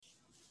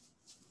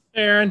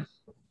Aaron,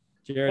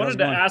 Jared, how's wanted it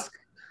to going? ask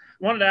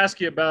wanted to ask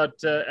you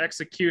about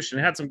execution.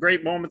 Had some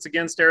great moments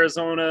against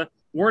Arizona.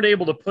 Weren't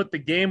able to put the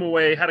game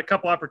away. Had a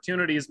couple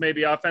opportunities,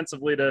 maybe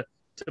offensively, to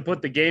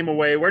put the game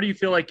away. Where do you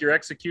feel like your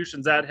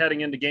execution's at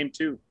heading into game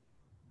two?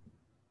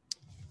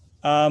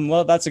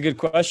 Well, that's a good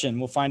question.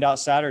 We'll find out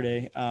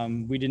Saturday.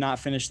 We did not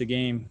finish the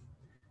game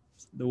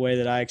the way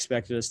that I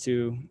expected us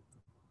to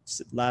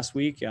last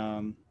week.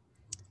 And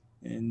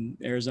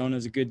Arizona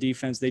is a good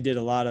defense. They did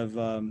a lot of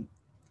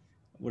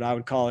what I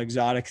would call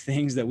exotic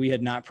things that we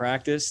had not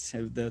practiced.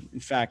 In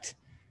fact,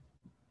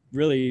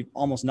 really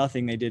almost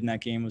nothing they did in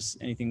that game was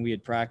anything we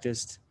had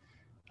practiced.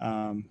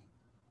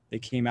 They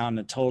came out in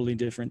a totally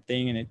different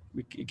thing, and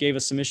it gave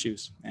us some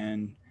issues.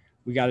 And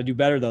we got to do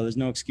better, though. There's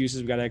no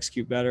excuses. We got to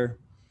execute better.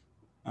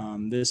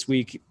 This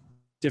week,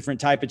 different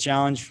type of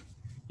challenge.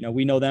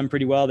 We know them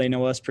pretty well. They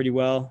know us pretty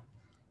well.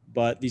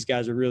 But these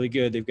guys are really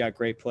good. They've got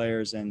great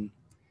players. And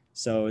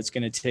so it's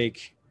going to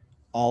take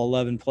all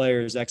 11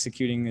 players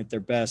executing at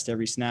their best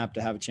every snap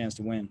to have a chance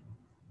to win.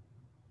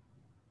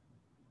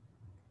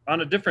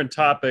 On a different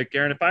topic,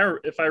 Aaron,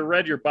 if I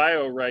read your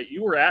bio right,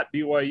 you were at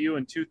BYU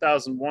in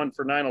 2001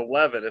 for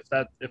 9/11.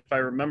 If I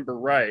remember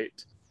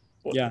right.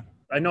 Well, Yeah.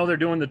 I know they're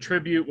doing the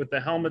tribute with the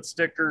helmet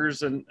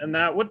stickers and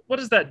that. What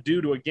does that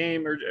do to a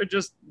game, or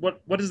just what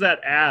does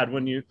that add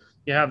when you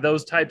have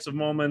those types of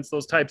moments,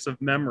 those types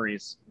of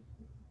memories?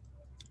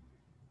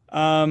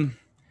 I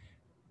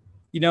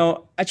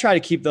try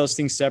to keep those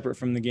things separate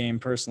from the game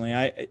personally.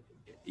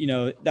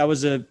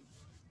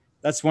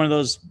 That's one of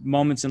those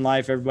moments in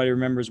life. Everybody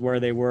remembers where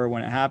they were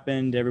when it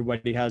happened.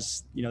 Everybody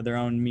has, their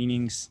own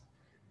meanings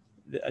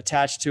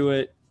attached to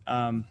it.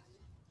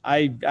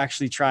 I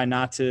actually try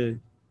not to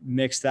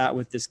mix that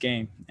with this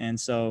game. And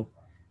so,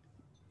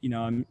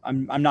 I'm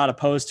not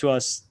opposed to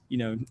us,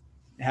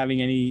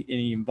 having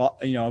any,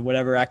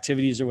 whatever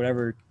activities or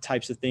whatever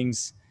types of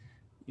things,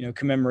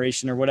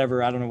 commemoration or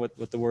whatever. I don't know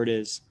what the word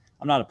is.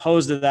 I'm not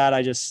opposed to that.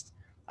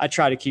 I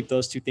try to keep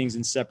those two things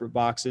in separate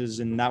boxes,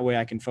 and that way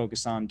I can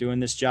focus on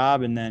doing this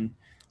job and then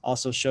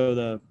also show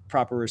the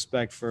proper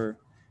respect for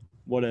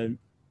what a,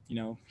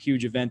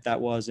 huge event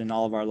that was in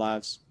all of our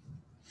lives.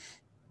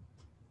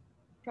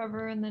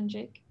 Trevor and then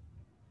Jake.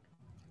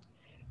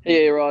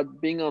 Hey,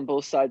 A-Rod, being on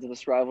both sides of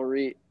this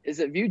rivalry, is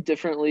it viewed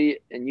differently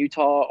in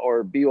Utah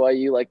or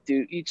BYU? Like,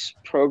 do each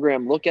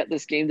program look at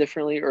this game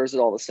differently, or is it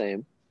all the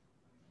same?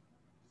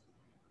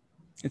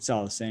 It's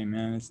all the same,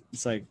 man.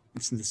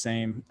 It's the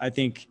same. I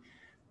think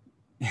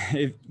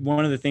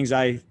one of the things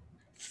I've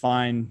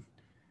found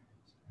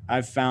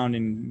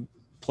in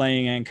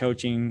playing and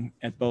coaching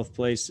at both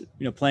places,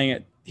 playing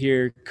it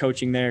here,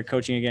 coaching there,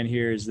 coaching again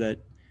here, is that,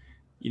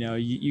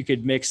 you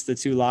could mix the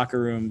two locker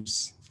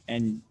rooms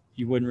and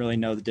you wouldn't really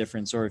know the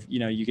difference. Or if,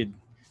 you could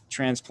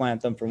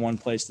transplant them from one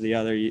place to the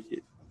other.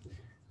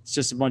 It's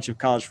just a bunch of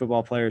college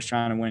football players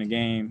trying to win a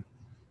game,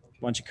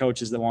 a bunch of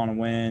coaches that want to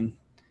win.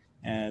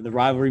 And the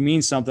rivalry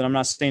means something. I'm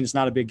not saying it's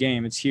not a big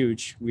game. It's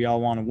huge. We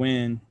all want to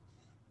win,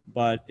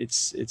 but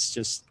it's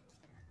just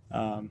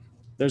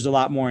there's a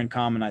lot more in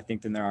common, I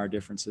think, than there are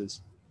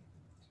differences.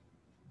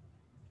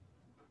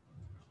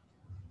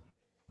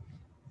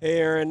 Hey,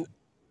 Aaron,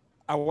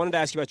 I wanted to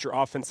ask you about your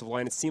offensive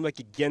line. It seemed like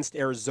against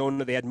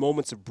Arizona, they had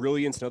moments of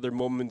brilliance and other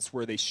moments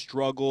where they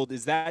struggled.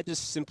 Is that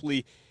just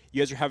simply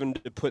you guys are having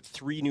to put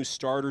 3 new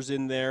starters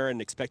in there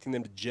and expecting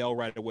them to gel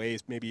right away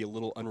is maybe a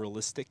little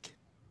unrealistic?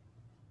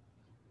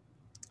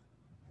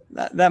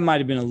 That might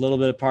have been a little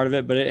bit of part of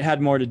it, but it had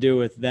more to do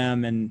with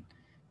them and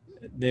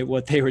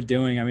what they were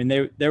doing. I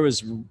mean, there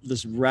was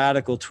this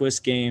radical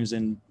twist games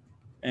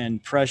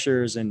and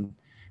pressures and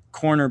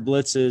corner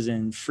blitzes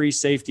and free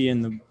safety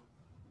and the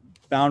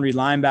boundary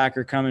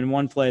linebacker coming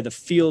one play. They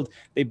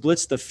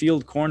blitzed the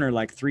field corner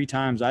like 3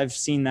 times. I've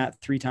seen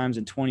that 3 times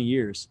in 20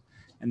 years,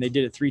 and they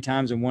did it 3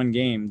 times in one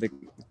game.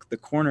 The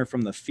corner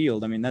from the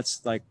field. I mean,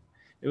 that's like,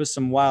 it was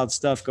some wild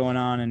stuff going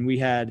on, and we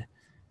had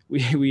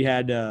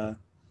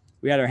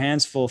our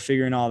hands full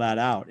figuring all that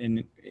out,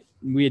 and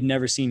we had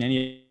never seen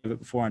any of it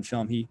before on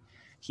film. He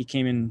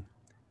came in,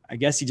 I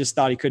guess he just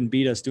thought he couldn't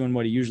beat us doing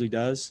what he usually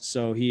does.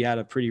 So he had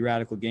a pretty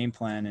radical game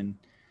plan,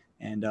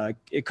 and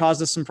it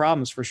caused us some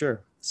problems for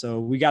sure.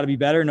 So we got to be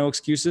better. No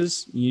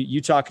excuses.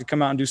 Utah could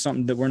come out and do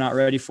something that we're not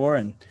ready for,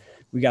 and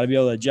we got to be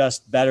able to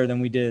adjust better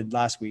than we did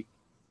last week.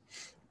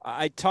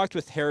 I talked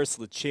with Harris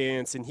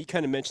LaChance, and he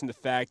kind of mentioned the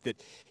fact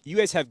that you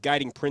guys have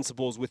guiding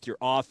principles with your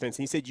offense.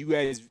 And he said you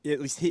guys,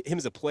 at least him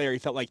as a player, he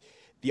felt like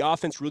the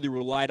offense really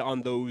relied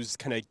on those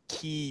kind of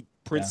key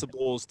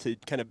principles to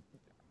kind of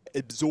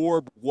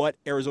absorb what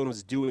Arizona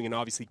was doing and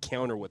obviously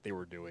counter what they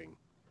were doing.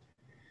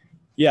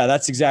 Yeah,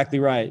 that's exactly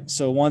right.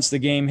 So once the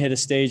game hit a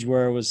stage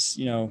where it was,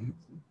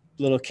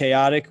 a little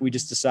chaotic, we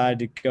just decided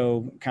to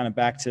go kind of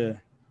back to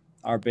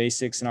our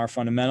basics and our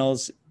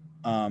fundamentals.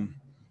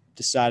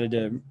 Decided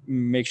to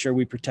make sure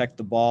we protect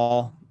the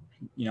ball.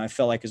 I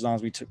felt like as long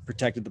as we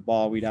protected the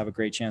ball, we'd have a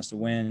great chance to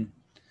win.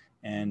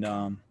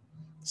 And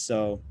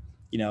so,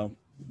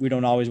 we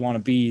don't always want to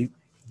be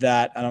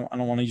that. I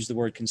don't want to use the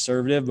word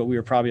conservative, but we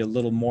were probably a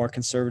little more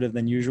conservative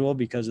than usual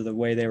because of the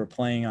way they were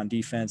playing on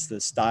defense, the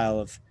style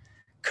of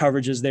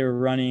coverages they were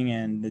running,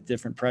 and the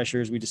different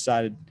pressures. We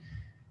decided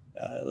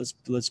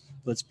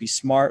let's be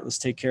smart. Let's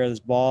take care of this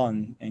ball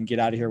and get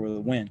out of here with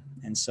a win.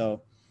 And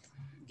so,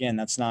 again,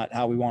 that's not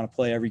how we want to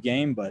play every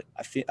game, but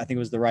I think it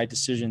was the right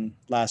decision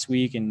last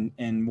week.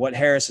 And what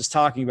Harris is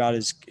talking about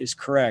is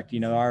correct. You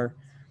know,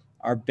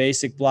 our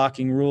basic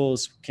blocking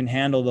rules can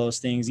handle those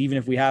things, even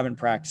if we haven't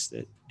practiced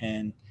it.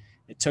 And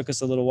it took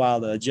us a little while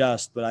to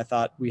adjust, but I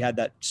thought we had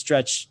that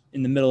stretch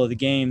in the middle of the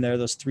game there,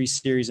 those 3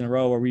 series in a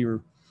row where we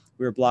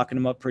were blocking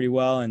them up pretty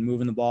well and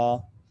moving the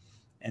ball.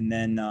 And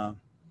then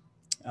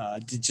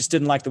just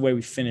didn't like the way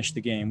we finished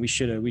the game. We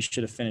should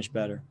have finished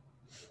better.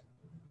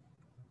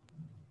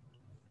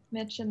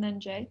 Mitch and then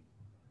Jay.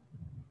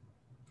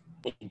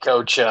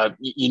 Coach,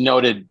 you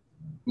noted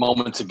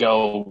moments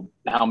ago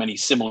how many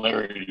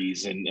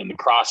similarities in the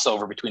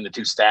crossover between the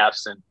two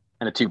staffs and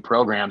the two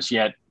programs,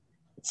 yet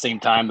at the same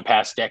time, the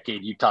past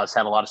decade, Utah's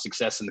had a lot of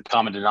success, and the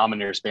common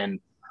denominator has been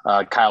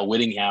Kyle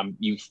Whittingham.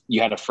 You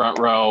had a front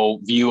row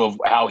view of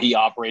how he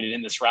operated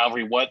in this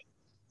rivalry. What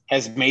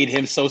has made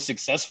him so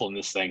successful in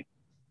this thing?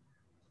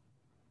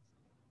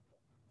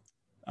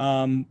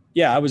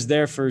 I was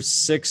there for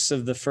 6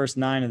 of the first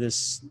 9 of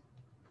this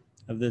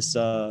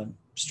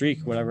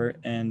streak, whatever.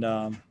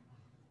 And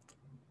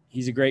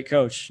he's a great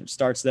coach. It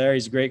starts there.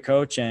 He's a great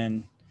coach,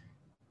 and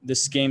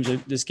this game's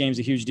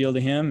a huge deal to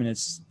him, and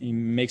he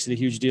makes it a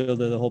huge deal to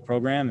the whole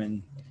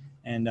program.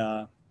 And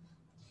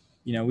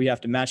you know, we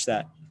have to match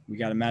that. We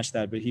got to match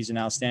that. But he's an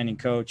outstanding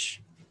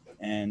coach,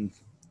 and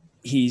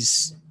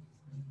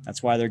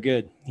that's why they're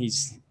good.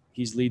 He's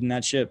leading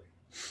that ship.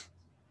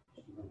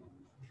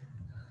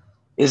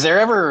 Is there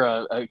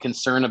ever a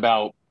concern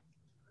about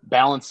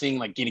balancing,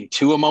 like getting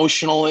too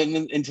emotional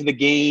into the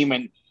game?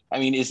 And I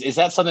mean, is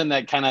that something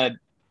that kind of,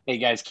 hey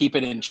guys, keep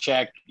it in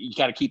check. You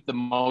got to keep the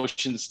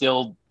motion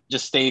still,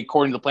 just stay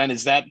according to the plan.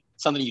 Is that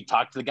something you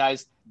talk to the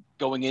guys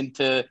going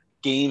into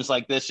games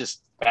like this,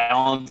 just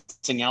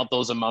balancing out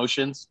those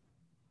emotions?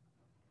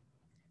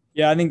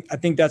 Yeah, I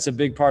think that's a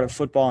big part of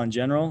football in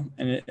general,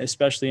 and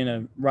especially in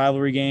a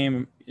rivalry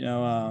game. You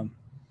know,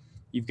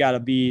 you've got to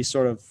be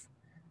sort of,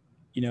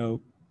 you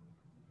know,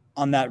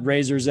 on that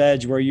razor's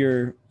edge where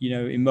you're, you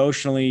know,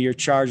 emotionally you're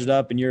charged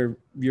up and you're,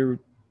 you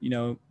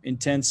know,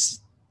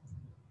 intense.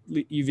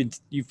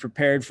 You've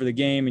prepared for the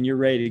game and you're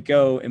ready to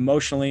go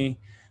emotionally,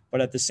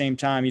 but at the same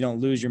time, you don't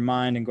lose your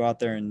mind and go out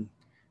there and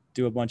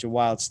do a bunch of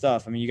wild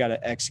stuff. I mean, you got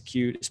to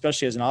execute,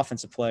 especially as an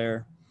offensive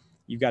player.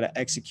 You've got to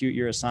execute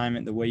your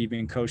assignment the way you've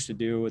been coached to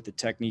do, with the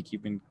technique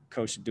you've been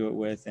coached to do it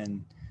with,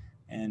 and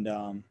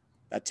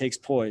that takes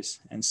poise.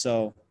 And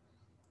so,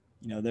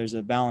 you know, there's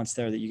a balance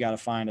there that you got to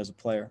find as a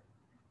player.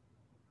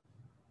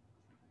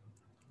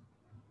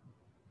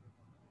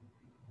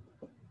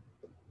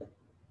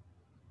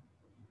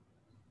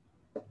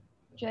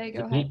 Jay,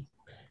 go ahead.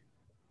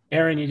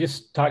 Aaron, you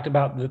just talked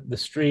about the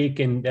streak,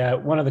 and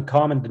one of the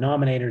common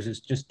denominators is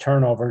just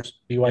turnovers.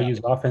 BYU's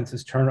offense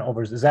is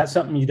turnovers. Is that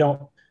something you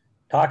don't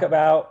talk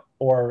about,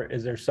 or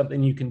is there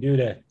something you can do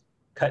to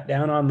cut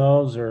down on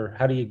those, or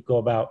how do you go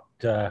about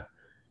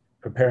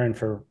preparing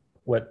for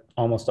what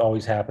almost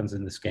always happens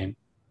in this game?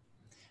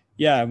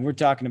 Yeah, we're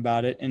talking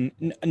about it, and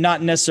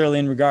not necessarily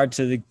in regard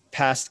to the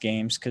past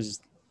games,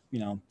 because, you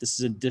know,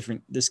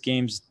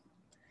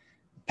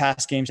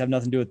 past games have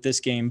nothing to do with this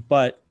game.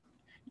 But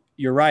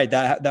you're right,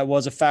 that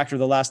was a factor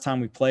the last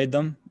time we played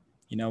them.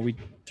 You know, we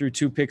threw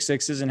 2 pick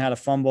sixes and had a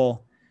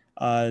fumble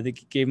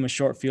that gave them a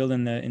short field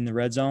in the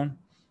red zone.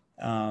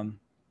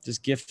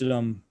 Just gifted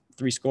them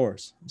 3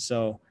 scores.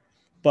 So,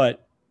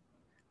 but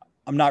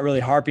I'm not really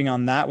harping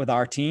on that with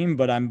our team,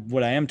 but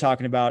what I am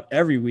talking about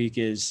every week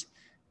is,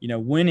 you know,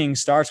 winning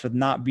starts with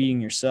not beating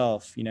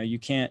yourself. You know, you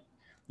can't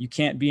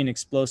be an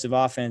explosive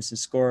offense and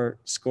score,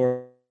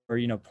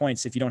 you know,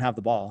 points if you don't have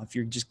the ball. If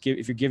you're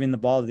giving the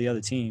ball to the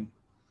other team,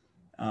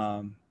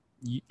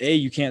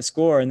 you can't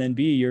score, and then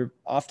B, you're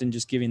often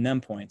just giving them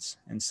points.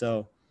 And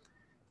so,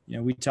 you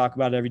know, we talk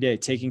about it every day.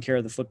 Taking care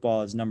of the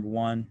football is number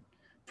 1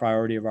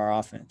 priority of our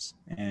offense,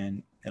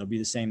 and it'll be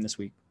the same this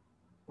week.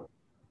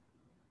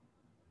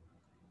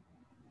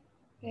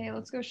 Okay,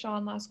 let's go,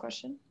 Sean. Last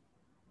question.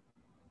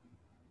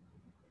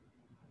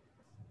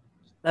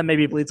 That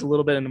maybe bleeds a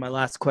little bit into my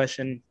last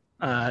question,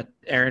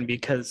 Aaron,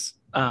 because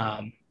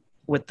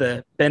with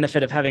the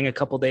benefit of having a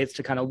couple days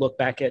to kind of look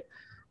back at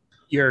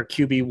your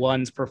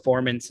QB1's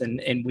performance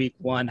in week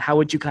 1, how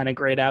would you kind of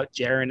grade out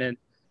Jaren and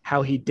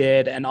how he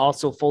did, and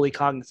also fully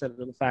cognizant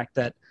of the fact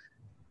that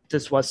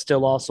this was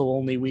still also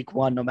only week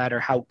 1, no matter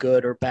how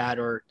good or bad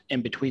or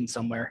in between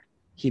somewhere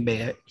he may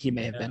have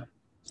been?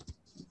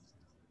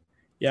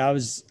 Yeah, I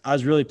was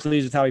really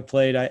pleased with how he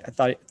played. I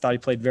thought he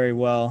played very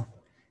well.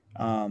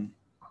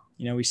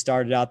 You know, we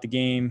started out the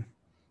game,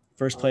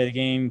 first play of the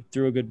game,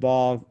 threw a good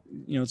ball.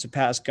 You know, it's a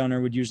pass gunner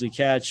would usually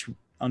catch.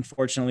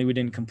 Unfortunately, we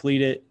didn't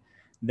complete it.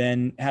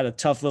 Then had a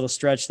tough little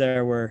stretch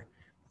there where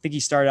I think he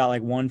started out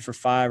like 1 for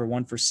 5 or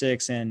 1 for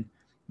 6. And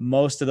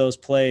most of those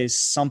plays,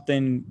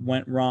 something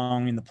went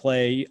wrong in the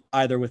play,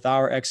 either with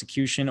our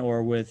execution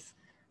or with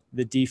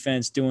the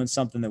defense doing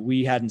something that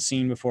we hadn't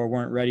seen before,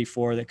 weren't ready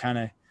for, that kind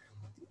of,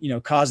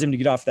 caused him to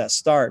get off that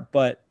start.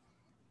 But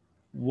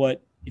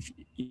if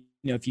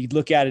you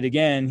look at it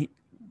again,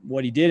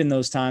 what he did in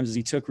those times is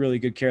he took really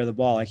good care of the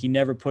ball. Like, he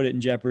never put it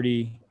in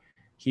jeopardy.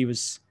 He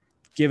was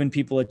giving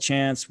people a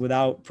chance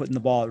without putting the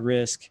ball at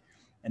risk.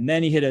 And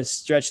then he hit a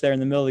stretch there in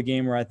the middle of the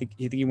game where I think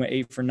he went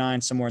 8 for 9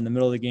 somewhere in the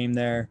middle of the game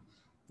there,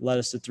 led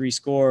us to 3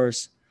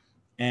 scores.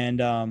 And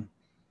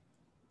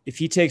if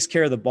he takes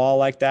care of the ball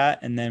like that,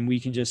 and then we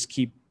can just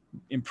keep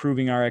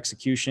improving our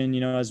execution,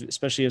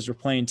 especially as we're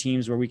playing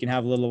teams where we can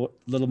have a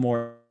little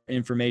more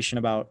information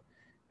about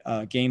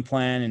game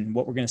plan and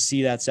what we're going to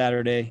see that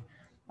Saturday,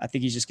 I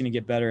think he's just going to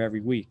get better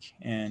every week.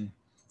 And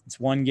it's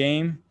one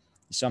game,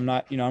 so I'm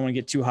not, I don't want to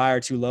get too high or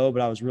too low,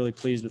 but I was really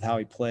pleased with how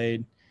he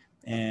played.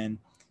 And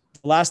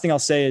the last thing I'll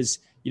say is,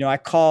 I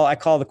call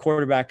the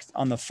quarterback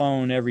on the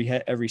phone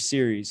every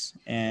series.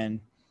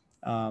 And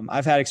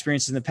I've had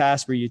experiences in the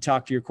past where you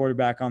talk to your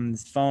quarterback on the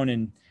phone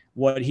and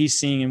what he's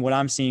seeing and what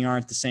I'm seeing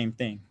aren't the same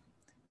thing.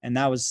 And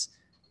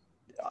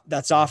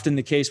that's often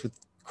the case with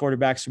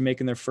quarterbacks who are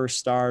making their first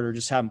start or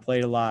just haven't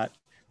played a lot.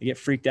 They get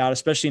freaked out,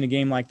 especially in a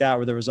game like that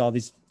where there was all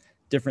these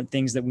different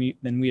things than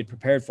we had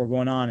prepared for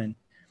going on. And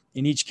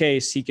in each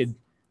case, he could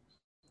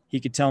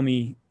tell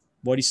me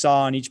what he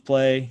saw on each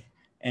play,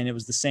 and it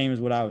was the same as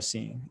what I was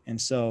seeing. And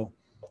so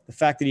the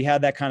fact that he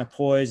had that kind of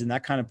poise and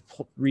that kind of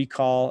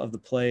recall of the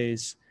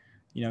plays,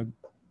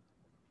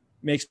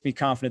 makes me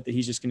confident that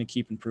he's just going to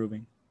keep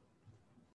improving.